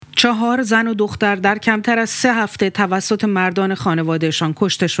4 زن و دختر در کمتر از 3 هفته توسط مردان خانوادهشان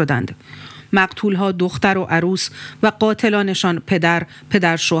کشته شدند. مقتولها دختر و عروس و قاتلانشان پدر،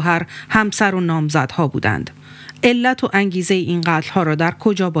 پدرشوهر، همسر و نامزدها بودند. علت و انگیزه این قتل‌ها را در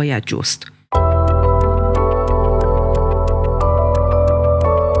کجا باید جست؟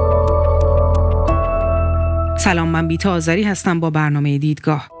 سلام، من بیتا آذری هستم با برنامه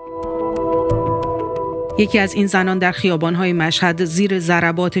دیدگاه. یکی از این زنان در خیابان‌های مشهد زیر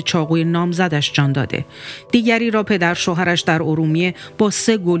ضربات چاقوی نامزدش جان داده. دیگری را پدرشوهرش در ارومیه با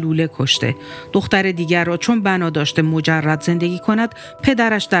 3 گلوله کشته. دختر دیگر را چون بنا داشته مجرد زندگی کند،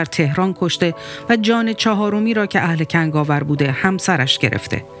 پدرش در تهران کشته و جان 4می را که اهل کنگاور بوده همسرش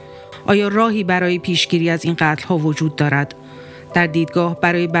گرفته. آیا راهی برای پیشگیری از این قتل‌ها وجود دارد؟ در دیدگاه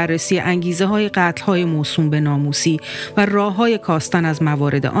برای بررسی انگیزه‌های قتل‌های موسوم به ناموسی و راه‌های کاستن از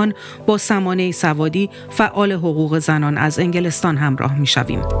موارد آن با سمانه سوادی، فعال حقوق زنان از انگلستان همراه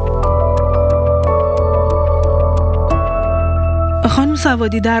می‌شویم. خانم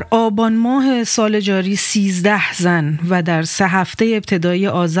سوادی، در آبان ماه سال جاری 13 زن و در 3 هفته ابتدایی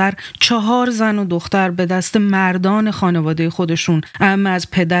آذر 4 زن و دختر به دست مردان خانواده خودشون، اعم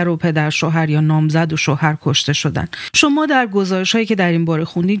از پدر و پدرشوهر یا نامزد و شوهر کشته شدن. شما در گزارش‌هایی که در این باره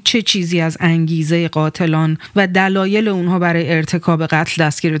خوندید چه چیزی از انگیزه قاتلان و دلایل اونها برای ارتکاب قتل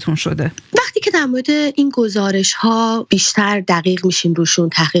دستگیرتون شده؟ وقتی که در مورد این گزارش‌ها بیشتر دقیق میشیم روشون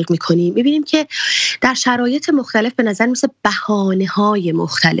تحقیق می‌کنیم، می‌بینیم که در شرایط مختلف به نظر میاد بهانه‌های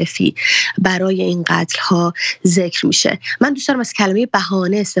مختلفی برای این قتل‌ها ذکر میشه. من دوست دارم از کلمه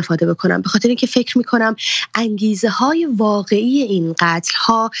بهانه استفاده بکنم، به خاطر اینکه فکر می‌کنم انگیزه‌های واقعی این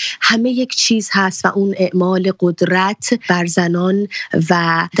قتل‌ها همه یک چیز هست و اون اعمال قدرت بر زنان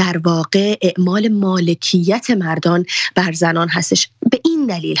و در واقع اعمال مالکیت مردان بر زنان هستش. به این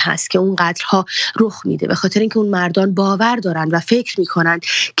دلیل هست که اون قتل‌ها رخ میده، به خاطر اینکه اون مردان باور دارن و فکر میکنن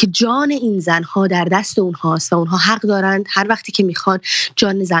که جان این زنها در دست اونهاست و اونها حق دارند هر وقتی که میخوان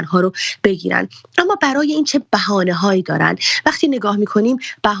جان زنها رو بگیرن. اما برای این چه بهانه‌هایی دارن؟ وقتی نگاه میکنیم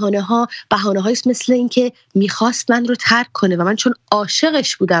بهانه‌هایی مثل اینکه میخواست من رو ترک کنه و من چون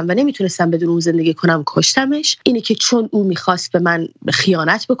عاشقش بودم و نمیتونستم بدون اون زندگی کنم کشتمش. اینه که چون او میخواست به من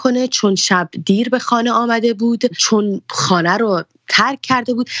خیانت بکنه، چون شب دیر به خانه آمده بود، چون خانه رو ترک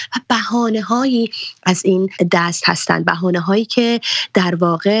کرده بود و بهانه‌هایی از این دست هستند. بهانه‌هایی که در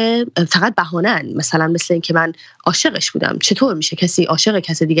واقع فقط بهانه‌اند، مثلا مثل این که من عاشقش بودم. چطور میشه کسی عاشق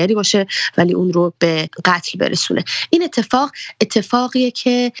کس دیگری باشه ولی اون رو به قتل برسونه؟ این اتفاقیه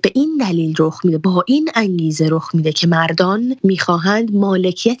که به این دلیل رخ میده، با این انگیزه رخ میده که مردان میخواهند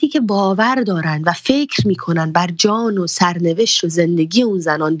مالکیتی که باور دارند و فکر میکنن بر جان و سرنوشت و زندگی اون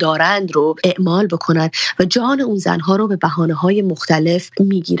زنان دارند رو اعمال بکنن و جان اون زنها رو به بهانه‌های مختلف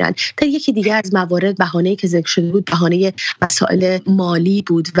میگیرن. در یکی دیگه از موارد بهانه‌ای که ذکر شده بود بهانه مسائل مالی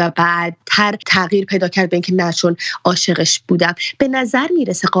بود و بعدتر تغییر پیدا کرد به اینکه نه چون عاشقش بودم. به نظر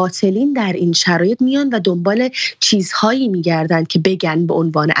میرسه قاتلین در این شرایط میان و دنبال چیزهایی میگردن که بگن به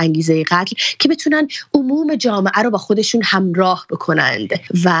عنوان انگیزه قتل که بتونن عموم جامعه رو با خودشون همراه بکنند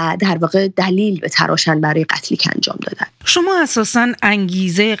و در واقع دلیل بتراشن برای قتلی که انجام دادن. شما اساساً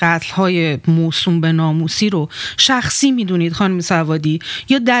انگیزه قتل‌های موسوم به ناموسی رو شخصی میدونید خانم سوادی،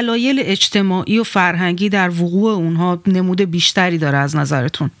 یا دلایل اجتماعی و فرهنگی در وقوع اونها نمود بیشتری داره از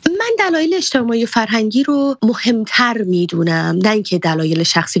نظرتون؟ من دلایل اجتماعی و فرهنگی رو مهمتر میدونم، نه اینکه دلایل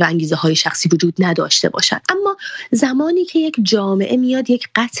شخصی و انگیزه‌های شخصی وجود نداشته باشد. اما زمانی که یک جامعه میاد یک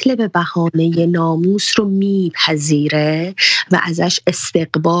قتل به بهانه ناموس رو میپذیره و ازش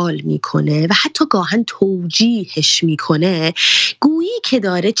استقبال میکنه و حتی گاهن توجیهش میکنه، گویی که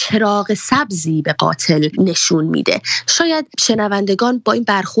داره چراغ سبزی به قاتل نشون میده. شاید شنوندگان با این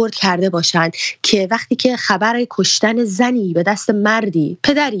برخورد کرده باشند که وقتی که خبر کشتن زنی به دست مردی،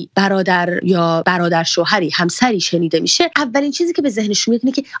 پدری، برادر یا برادر شوهری، همسری شنیده میشه، اولین چیزی که به ذهنشون میاد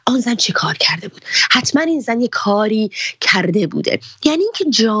اینه که آن زن چه کار کرده بود؟ حتما این زن یه کاری کرده بوده. یعنی اینکه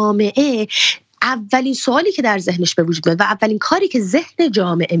جامعه اولین سوالی که در ذهنش به وجود میاد و اولین کاری که ذهن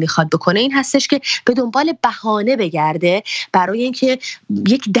جامعه میخواد بکنه این هستش که به دنبال بهانه بگرده برای اینکه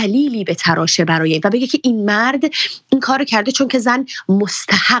یک دلیلی بتراشه برای این و بگه که این مرد این کارو کرده چون که زن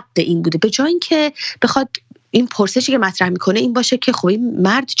مستحق این بوده، به جای اینکه بخواد این پرسشی که مطرح میکنه این باشه که خب این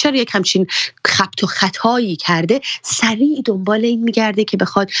مرد چرا یک همچین خبط و خطایی کرده، سریع دنبال این میگرده که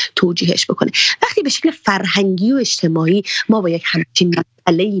بخواد توجیهش بکنه. وقتی به شکل فرهنگی و اجتماعی ما با یک همچین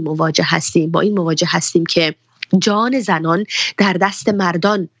مسئله‌ای مواجه هستیم، با این مواجه هستیم که جان زنان در دست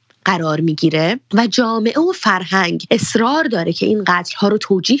مردان قرار میگیره و جامعه و فرهنگ اصرار داره که این قتل ها رو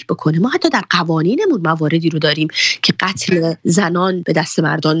توجیه بکنه. ما حتی در قوانینمون مواردی رو داریم که قتل زنان به دست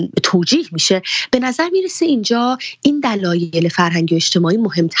مردان توجیه میشه. به نظر میرسه اینجا این دلایل فرهنگی و اجتماعی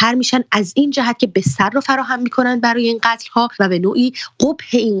مهمتر میشن از این جهت که بستر رو فراهم میکنن برای این قتل ها و به نوعی قبح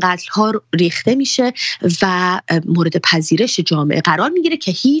این قتل ها ریخته میشه و مورد پذیرش جامعه قرار میگیره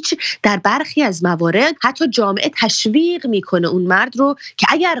که هیچ در برخی از موارد حتی جامعه تشویق میکنه اون مرد رو که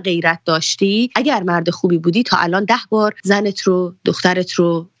اگر غیرت داشتی، اگر مرد خوبی بودی، تا الان 10 بار زنت رو، دخترت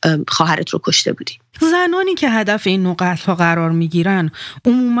رو، خواهرت رو کشته بودی. زنانی که هدف این نوع قتل‌ها قرار میگیرن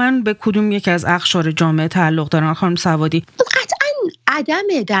عموماً به کدوم یک از اقشار جامعه تعلق دارن خانم سوادی؟ قطعاً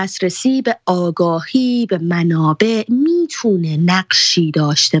عدم دسترسی به آگاهی، به منابع میتونه نقشی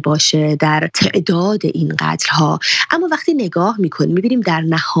داشته باشه در تعداد این قتل‌ها، اما وقتی نگاه میکنیم میبینیم در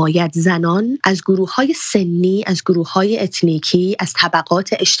نهایت زنان از گروه‌های سنی، از گروه‌های اتنیکی، از طبقات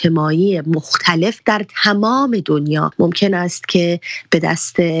اجتماعی مختلف در تمام دنیا ممکن است که به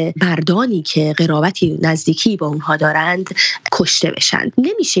دست مردانی که قرابتی نزدیکی با اونها دارند کشته بشن.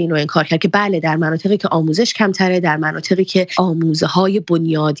 نمیشه اینو انکار کرد که بله در مناطقی که آموزش کمتره، در مناطقی که آموزه‌های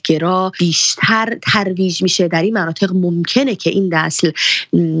بنیادگرا بیشتر ترویج میشه، در این مناطق ممکنه که این نسل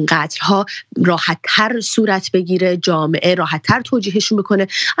قتل‌ها راحت‌تر صورت بگیره، جامعه راحت‌تر توجیهشون بکنه.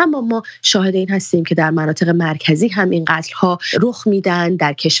 اما ما شاهد این هستیم که در مناطق مرکزی هم این قتل‌ها رخ میدن،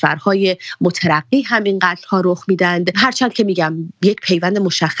 در کشورهای مترقی هم این قتل‌ها رخ میدن، هرچند که میگم یک پیوند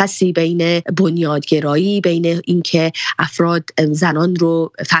مشخصی بین بنیادگرایی، بین اینکه افراد زنان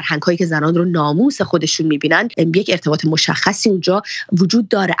رو، فرهنگ‌هایی که زنان رو ناموس خودشون میبینن، یک ارتباط مشخصی اونجا وجود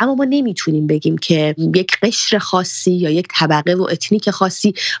داره. اما ما نمیتونیم بگیم که یک قشر خاصی یا یک طبقه و اتنیک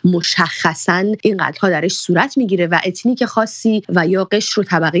خاصی مشخصاً این قتل‌ها درش صورت میگیره و اتنیک خاصی و یا قشر و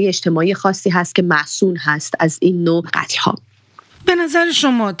طبقه اجتماعی خاصی هست که مصون هست از این نوع قتل‌ها. به نظر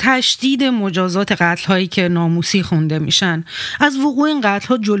شما تشدید مجازات قتل‌هایی که ناموسی خونده میشن از وقوع این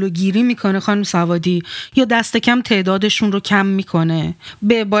قتل‌ها جلوگیری میکنه خانم سوادی یا دست کم تعدادشون رو کم میکنه؟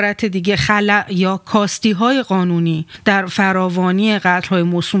 به عبارت دیگه خلأ یا کاستی‌های قانونی در فراوانی قتل‌های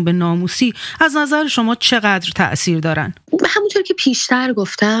موسوم به ناموسی از نظر شما چقدر تأثیر دارن؟ همونطور که پیشتر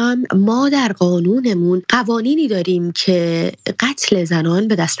گفتم ما در قانونمون قوانینی داریم که قتل زنان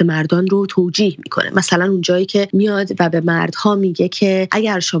به دست مردان رو توجیه میکنه. مثلا اون جایی که میاد و به مردها میگه که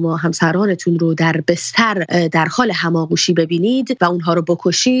اگر شما همسرانتون رو در بستر در حال هماغوشی ببینید و اونها رو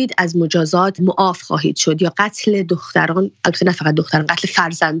بکشید از مجازات معاف خواهید شد. یا قتل دختران، البته نه فقط دختران، قتل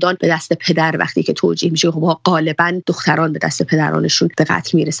فرزندان به دست پدر وقتی که توجیه میشه، خب غالبا دختران به دست پدرانشون به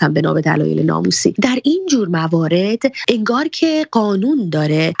قتل میرسن بنا به دلایل ناموسی. در این جور موارد انگار که قانون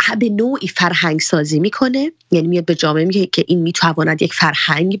داره به نوعی فرهنگ سازی میکنه، یعنی میاد به جامعه میگه که این میتواند یک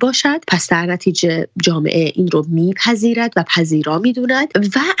فرهنگ باشد، پس در نتیجه جامعه این رو میپذیرد و پذیرا میدوند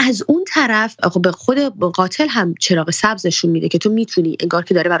و از اون طرف به خود قاتل هم چراغ سبزشون میده که تو میتونی، انگار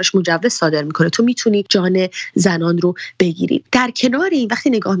که داره براش مجوز صادر میکنه، تو میتونی جان زنان رو بگیری. در کنار این وقتی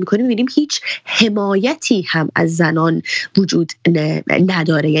نگاه میکنیم میبینیم هیچ حمایتی هم از زنان وجود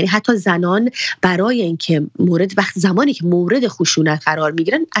نداره. یعنی حتی زنان برای اینکه زمانی که مورد خشونت قرار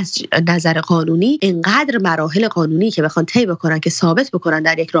میگیرن از نظر قانونی انقدر مراحل قانونی که بخوان طی بکنن که ثابت بکنن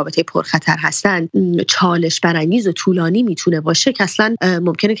در یک رابطه پرخطر هستن چالش برانگیز و طولانی میتونه باشه که اصلا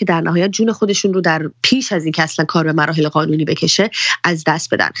ممکنه که در نهایت جون خودشون رو در پیش از این که اصلا کار به مراحل قانونی بکشه از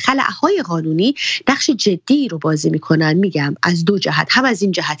دست بدن. خلأهای قانونی نقش جدی رو بازی میکنن، میگم از دو جهت، هم از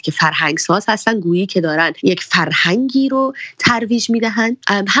این جهت که فرهنگ ساز هستن، گویی که دارن یک فرهنگی رو ترویج میدهن،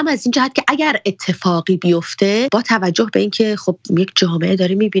 هم از این جهت که اگر اتفاقی بیفته با توجه به اینکه خب یک جامعه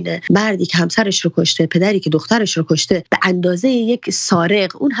داره میبینه مردی که همسرش رو کشته، پدری که دخترش رو کشته، به اندازه یک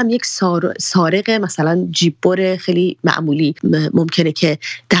سارق، اون هم یک سارق مثلا جیببر خیلی معمولی ممکنه که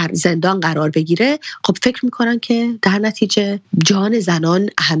در زندان قرار بگیره، خب فکر میکنن که در نتیجه جان زنان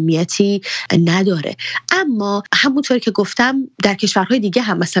اهمیتی نداره. اما همونطور که گفتم در کشورهای دیگه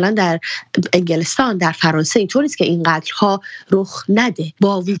هم مثلا در انگلستان، در فرانسه اینطور نیست که این قتل‌ها رخ نده،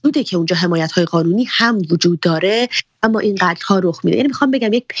 با وجودی که اونجا حمایت‌های قانونی هم وجود داره اما این قتل‌ها رخ میده. یعنی میخوام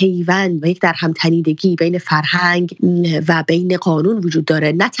بگم یک پیوند و یک در هم تنیدگی بین فرهنگ و بین قانون وجود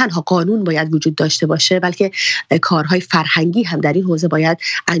داره. نه تنها قانون باید وجود داشته باشه بلکه کارهای فرهنگی هم در این حوزه باید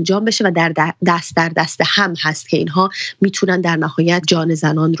انجام بشه و در دست هم هست که اینها میتونن در نهایت جان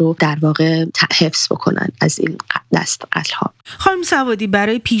زنان رو در واقع حفظ بکنن از این دست قتل‌ها. خانم سوادی،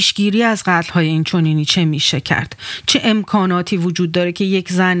 برای پیشگیری از قتل‌های این چنینی چه میشه کرد؟ چه امکاناتی وجود داره که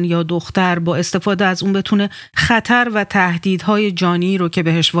یک زن یا دختر با استفاده از اون بتونه خطر و تهدیدهای جانی رو که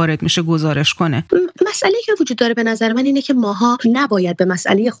بهش وارد میشه گزارش کنه. مسئله که وجود داره به نظر من اینه که ماها نباید به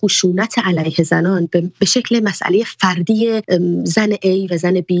مسئله خشونت علیه زنان به شکل مسئله فردی زن A و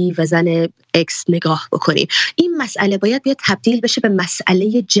زن B و زن X نگاه بکنیم. این مسئله باید تبدیل بشه به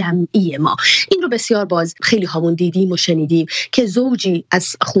مسئله جمعی ما. این رو بسیار باز خیلی هامون دیدیم و شنیدیم که زوجی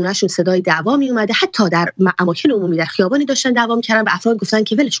از خونه‌شون صدای دعوا می اومده، حتی در اماکن عمومی در خیابانی داشتن دعوا می‌کردن، به افراد گفتن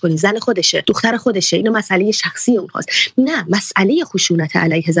که ولش کنین، زن خودشه، دختر خودشه، اینو مسئله شخصی اونهاست. نه، مسئله خشونت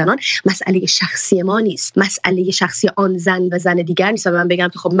علیه زنان مسئله شخصی ما نیست، مسئله شخصی آن زن و زن دیگر نیست. من بگم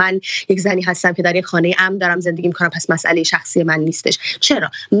که خب من یک زنی هستم که در یک خانه امن دارم زندگی می‌کنم، پس مسئله شخصی من نیستش. چرا؟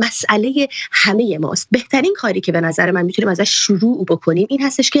 مسئله همه ماست. بهترین کاری که به نظر من میتونیم ازش شروع بکنیم این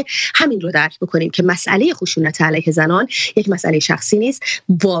هستش که همین رو درک بکنیم که مسئله خشونت علیه زنان یک مسئله شخصی نیست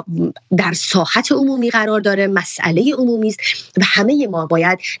و در ساحت عمومی قرار داره، مسئله عمومی است و همه ما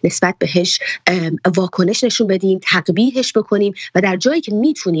باید نسبت بهش واکنش نشون بدیم، تقبیحش بکنیم و در جایی که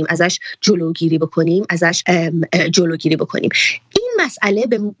میتونیم ازش جلوگیری بکنیم این مسئله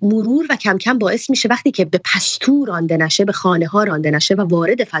به مرور و کم کم باعث میشه وقتی که به پستو رانده نشه، به خانه ها رانده نشه و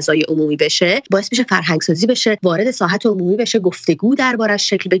وارد فضای عمومی بشه، باعث میشه فرهنگ سازی بشه، وارد ساحت عمومی بشه، گفتگو دربارش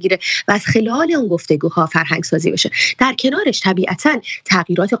شکل بگیره و از خلال اون گفتگوها فرهنگ سازی بشه. در کنارش طبیعتاً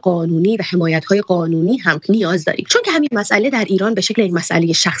تغییرات قانونی و حمایت‌های قانونی هم نیاز داریم. چون که همین مسئله در ایران به شکل یک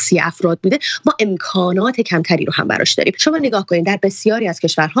مسئله شخصی افراد بوده، ما امکانات کمتری رو هم براش داریم. شما نگاه کنید در بسیاری از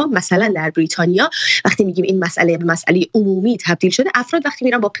کشورها، مثلا در بریتانیا، وقتی میگیم این مسئله به مسئله عمومی تبدیل شده، افراد وقتی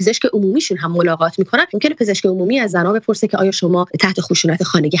میرن با پزشک عمومیشون هم ملاقات میکنن، ممکنه پزشک عمومی از زنا بپرسه که آیا شما تحت خشونت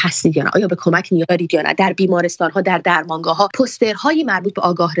خانگی هستید یا نه، آیا به کمک نیاز دارید یا نه. در بیمارستان‌ها، در درمانگاه‌ها پوسترهای مربوط به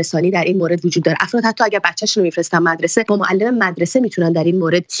آگاه رسانی در این مورد وجود داره. افراد حتی اگر بچه‌شون رو میفرستن مدرسه، با معلم مدرسه میتونن در این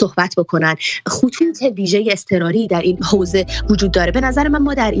مورد صحبت بکنن. خطوط ویژه اضطراری در این حوزه وجود داره. به نظر من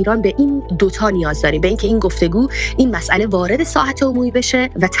ما در ایران به این دوتا نیاز داریم، به اینکه این گفتگو، این مسئله وارد ساحت عمومی بشه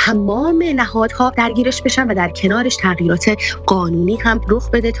و تمام نهادها درگیرش بشن و در کنارش تغییرات قانونی هم رخ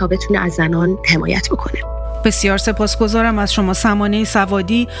بده تا بتونه از زنان حمایت بکنه. بسیار سپاسگزارم از شما سمانه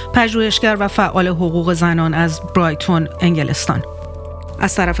سوادی، پژوهشگر و فعال حقوق زنان از برایتون، انگلستان.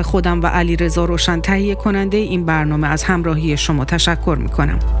 از طرف خودم و علیرضا روشن تهیه کننده این برنامه از همراهی شما تشکر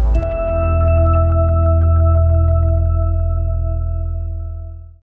می‌کنم.